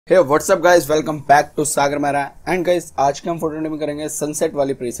Hey WhatsApp guys, welcome back to Sagar Mehra. And guys, आज के हम फोटो में करेंगे सनसेट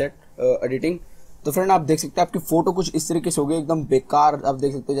वाली प्रीसेट एडिटिंग। तो फ्रेंड, आप देख सकते हैं आपकी फोटो कुछ इस तरीके से हो गई, एकदम बेकार। आप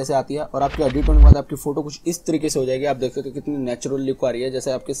देख सकते हैं जैसे आती है, और आपकी एडिट होने के बाद आपकी फोटो कुछ इस तरीके से हो जाएगी। आप देख सकते हैं कितनी नेचुरल लुक आ रही है,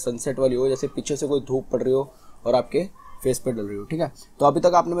 जैसे आपकी सनसेट वाली हो, जैसे पीछे से कोई धूप पड़ रही हो और आपके फेस पे डल रही हो। ठीक है, तो अभी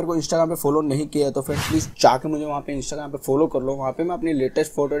तक आपने मेरे को इंस्टाग्राम पे फॉलो नहीं किया है तो फ्रेंड प्लीज़ जाके मुझे वहाँ पे इंस्टाग्राम पे फॉलो कर लो। वहाँ पे मैं अपनी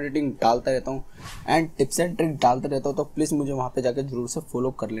लेटेस्ट फोटो एडिटिंग डालता रहता हूँ एंड टिप्स एंड ट्रिक डालता रहता हूँ, तो प्लीज़ मुझे वहाँ पे जाकर जरूर से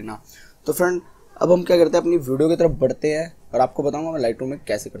फॉलो कर लेना। तो फ्रेंड, अब हम क्या करते हैं, अपनी वीडियो की तरफ बढ़ते हैं और आपको बताऊंगा मैं लाइटरूम में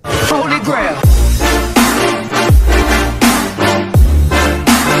कैसे करता हूँ।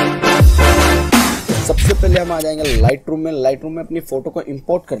 सबसे पहले हम आ जाएंगे लाइटरूम में। लाइटरूम में अपनी फोटो को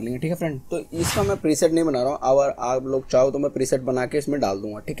इंपोर्ट कर लेंगे। ठीक है फ्रेंड, तो इसका मैं प्रीसेट नहीं बना रहा हूँ। अगर आप लोग चाहो तो मैं प्रीसेट बना के इसमें डाल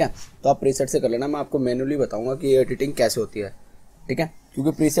दूंगा। ठीक है, तो आप प्रीसेट से कर लेना। मैं आपको मैन्युअली बताऊंगा कि ये एडिटिंग कैसे होती है। ठीक है,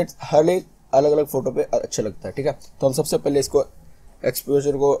 क्योंकि प्रीसेट हर एक अलग अलग फोटो पे अच्छा लगता है। ठीक है, तो हम सबसे पहले इसको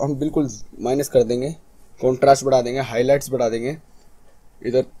एक्सपोजर को हम बिल्कुल माइनस कर देंगे, कॉन्ट्रास्ट बढ़ा देंगे, हाईलाइट्स बढ़ा देंगे,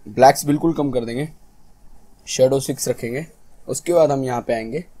 इधर ब्लैक्स बिल्कुल कम कर देंगे, शेडो 6 रखेंगे। उसके बाद हम यहाँ पे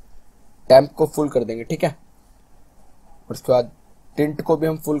आएंगे, टैम्प को फुल कर देंगे। ठीक है, और उसके बाद टिंट को भी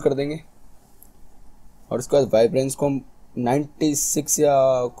हम फुल कर देंगे, और उसके बाद वाइब्रेंस को हम 96 या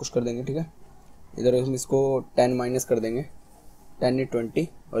कुछ कर देंगे। ठीक है, इधर हम इसको 10 माइनस कर देंगे, 10 या 20,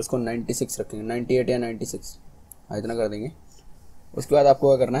 और इसको 96 रखेंगे, 98 या 96 इतना कर देंगे। उसके बाद आपको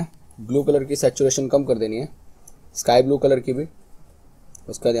क्या करना है, ब्लू कलर की सैचुरेशन कम कर देनी है, स्काई ब्लू कलर की भी।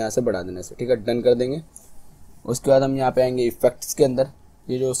 उसके बाद यहाँ से बढ़ा देने से, ठीक है, डन कर देंगे। उसके बाद हम यहाँ पे आएंगे इफेक्ट्स के अंदर।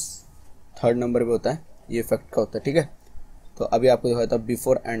 ये जो 3rd नंबर पे होता है, ये इफेक्ट का होता है। ठीक है, तो अभी आपको दिखाया था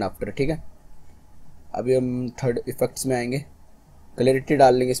बिफोर एंड आफ्टर। ठीक है, अभी हम 3rd इफेक्ट्स में आएंगे, क्लैरिटी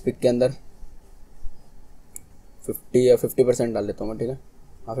डाल लेंगे इस पिक के अंदर 50 या 50% डाल लेता हूँ मैं। ठीक है,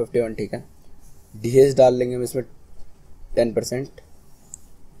 हाँ 51 ठीक है। डीएस डाल लेंगे हम इसमें 10%।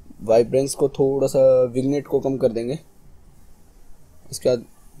 वाइब्रेंस को थोड़ा सा, विग्नेट को कम कर देंगे। इसके बाद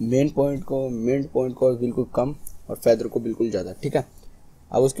मेन पॉइंट को बिल्कुल कम, और फेदर को बिल्कुल ज़्यादा। ठीक है,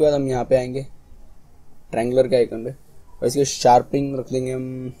 अब उसके बाद हम यहाँ पे आएंगे ट्रायंगुलर के आइकन पे, और इसकी शार्पिंग रख देंगे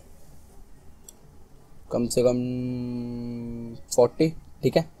हम कम से कम 40।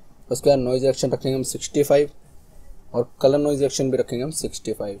 ठीक है, उसके बाद नॉइज रिडक्शन रखेंगे हम 65, और कलर नॉइज रिडक्शन भी रखेंगे हम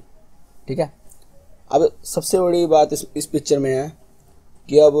 65। ठीक है, अब सबसे बड़ी बात इस पिक्चर में है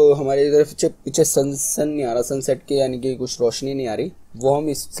कि अब हमारे इधर पीछे सन नहीं आ रहा, सनसेट के यानी कि कुछ रोशनी नहीं आ रही, वो हम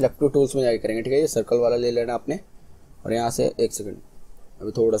इस सिलेक्टिव टूल्स में जाके करेंगे। ठीक है, ये सर्कल वाला ले लेना आपने, और यहाँ से एक सेकंड,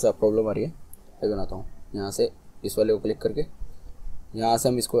 अभी थोड़ा सा प्रॉब्लम आ रही है, मैं बनाता हूँ। यहाँ से इस वाले को क्लिक करके यहाँ से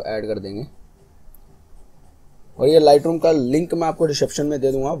हम इसको ऐड कर देंगे, और ये लाइटरूम का लिंक मैं आपको डिस्क्रिप्शन में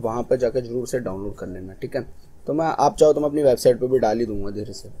दे दूँगा, वहाँ पर जाकर जरूर से डाउनलोड कर लेना। ठीक है, तो मैं आप चाहो तो मैं अपनी वेबसाइट पर भी डाल ही दूँगा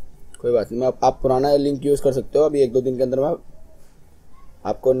धीरे से, कोई बात नहीं। मैं आप पुराना लिंक यूज़ कर सकते हो, अभी 1-2 दिन के अंदर मैं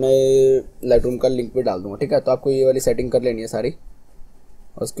आपको नए लाइटरूम का लिंक भी डाल दूंगा। ठीक है, तो आपको ये वाली सेटिंग कर लेनी है सारी।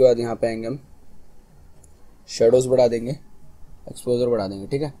 उसके बाद यहाँ पे आएंगे हम, शेडोज़ बढ़ा देंगे, एक्सपोजर बढ़ा देंगे।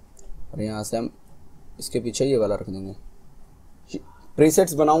 ठीक है, और यहाँ से हम इसके पीछे ये वाला रख देंगे।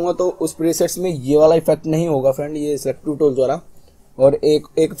 प्रीसेट्स बनाऊंगा तो उस प्रीसेट्स में ये वाला इफेक्ट नहीं होगा फ्रेंड, ये सिलेक्टिव टूल द्वारा, और एक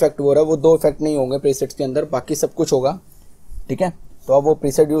इफेक्ट हो रहा है, वो 2 इफेक्ट नहीं होंगे प्रीसेट्स के अंदर, बाकी सब कुछ होगा। ठीक है, तो आप वो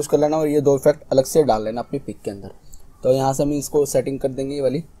प्रीसेट यूज़ कर लेना, और ये 2 इफेक्ट अलग से डाल लेना अपनी पिक के अंदर। तो यहाँ से हम इसको सेटिंग कर देंगे ये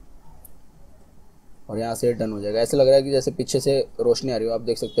वाली, और यहाँ से डन हो जाएगा। ऐसे लग रहा है कि जैसे पीछे से रोशनी आ रही हो, आप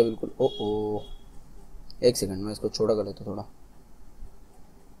देख सकते हैं बिल्कुल। ओ एक सेकंड में इसको छोटा कर लेता थोड़ा।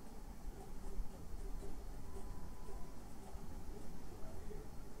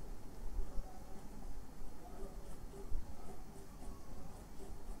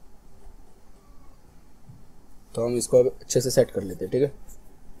 तो हम इसको अब अच्छे से सेट कर लेते हैं। ठीक है,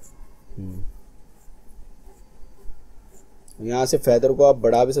 यहाँ से फेदर को आप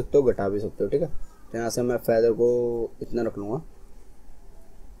बढ़ा भी सकते हो, घटा भी सकते हो। ठीक है, तो यहाँ से मैं फेदर को इतना रख लूँगा,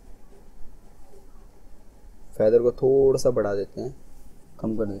 फेदर को थोड़ा सा बढ़ा देते हैं,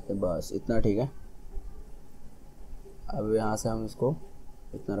 कम कर देते हैं, बस इतना। ठीक है, अब यहाँ से हम इसको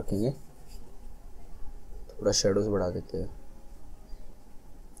इतना रखेंगे, थोड़ा शेडोज बढ़ा देते हैं,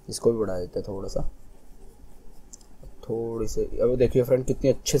 इसको भी बढ़ा देते हैं थोड़ा सा, थोड़ी सी। अब देखिए फ्रेंड कितनी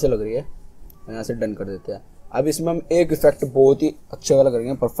अच्छे से लग रही है, यहाँ से डन कर देते हैं। अब इसमें हम एक इफेक्ट बहुत ही अच्छे वाला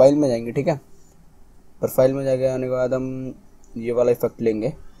करेंगे, प्रोफाइल में जाएंगे। ठीक है, प्रोफाइल में जाके आने के बाद हम ये वाला इफेक्ट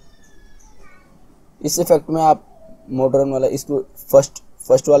लेंगे। इस इफेक्ट में आप मॉडर्न वाला, इसको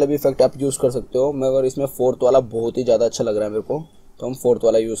फर्स्ट वाला भी इफेक्ट आप यूज़ कर सकते हो, मगर इसमें 4th वाला बहुत ही ज़्यादा अच्छा लग रहा है मेरे को, तो हम 4th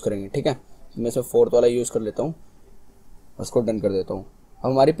वाला यूज़ करेंगे। ठीक है, मैं इसमें 4th वाला यूज़ कर लेता हूँ, उसको डन कर देता हूँ। अब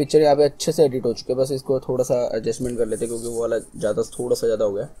हमारी पिक्चर यहाँ पे अच्छे से एडिट हो चुकी है, बस इसको थोड़ा सा एडजस्टमेंट कर लेते हैं, क्योंकि वो वाला थोड़ा सा ज़्यादा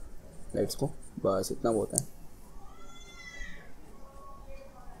हो गया। लाइट्स को बस इतना बहुत है।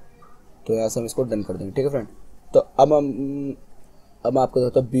 तो यहाँ से हम इसको डन कर देंगे। ठीक है फ्रेंड, तो अब मैं आपको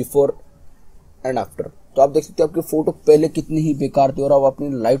देखता हूँ बिफोर एंड आफ्टर। तो आप देख सकते हो आपकी फ़ोटो पहले कितनी ही बेकार थी और अब अपनी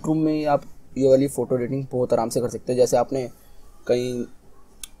लाइटरूम में आप ये वाली फ़ोटो एडिटिंग बहुत आराम से कर सकते हैं। जैसे आपने कहीं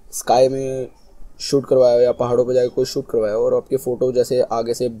स्काई में शूट करवाया हो या पहाड़ों पर जाकर कोई शूट करवाया हो और आपकी फ़ोटो जैसे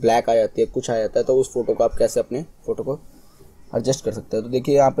आगे से ब्लैक आ जाती है, कुछ आ जाता है, तो उस फोटो को आप कैसे अपने फ़ोटो को एडजस्ट कर सकते हैं। तो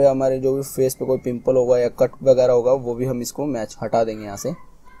देखिए यहाँ पे हमारे जो भी फेस पे कोई पिंपल होगा या कट वगैरह होगा वो भी हम इसको मैच हटा देंगे,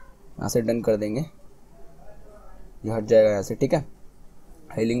 यहाँ से डन कर देंगे, ये हट जाएगा यहाँ से। ठीक है,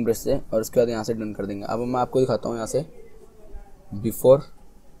 हाइलिंग ब्रश से, और उसके बाद यहाँ से डन कर देंगे। अब मैं आपको दिखाता हूँ यहाँ से बिफोर,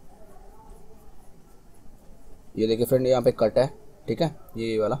 ये देखिए फ्रेंड यहाँ पे कट है। ठीक है,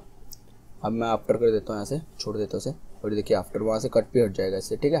 ये वाला। अब मैं आफ्टर कर देता हूँ, यहाँ से छोड़ देता हूँ इसे, और देखिए आफ्टर वहाँ से कट भी हट जाएगा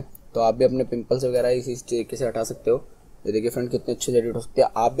इससे। ठीक है, तो आप भी अपने पिंपल्स वगैरह इसी तरीके से हटा सकते हो। ये देखिए फ्रेंड कितने अच्छे से एडिट हो सकते हैं।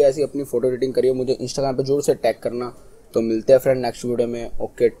 आप भी ऐसी अपनी फोटो एडिटिंग करिए, मुझे इंस्टाग्राम पे जरूर से टैग करना। तो मिलते हैं फ्रेंड नेक्स्ट वीडियो में।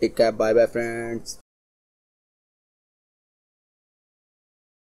 Okay, take care, bye bye friends.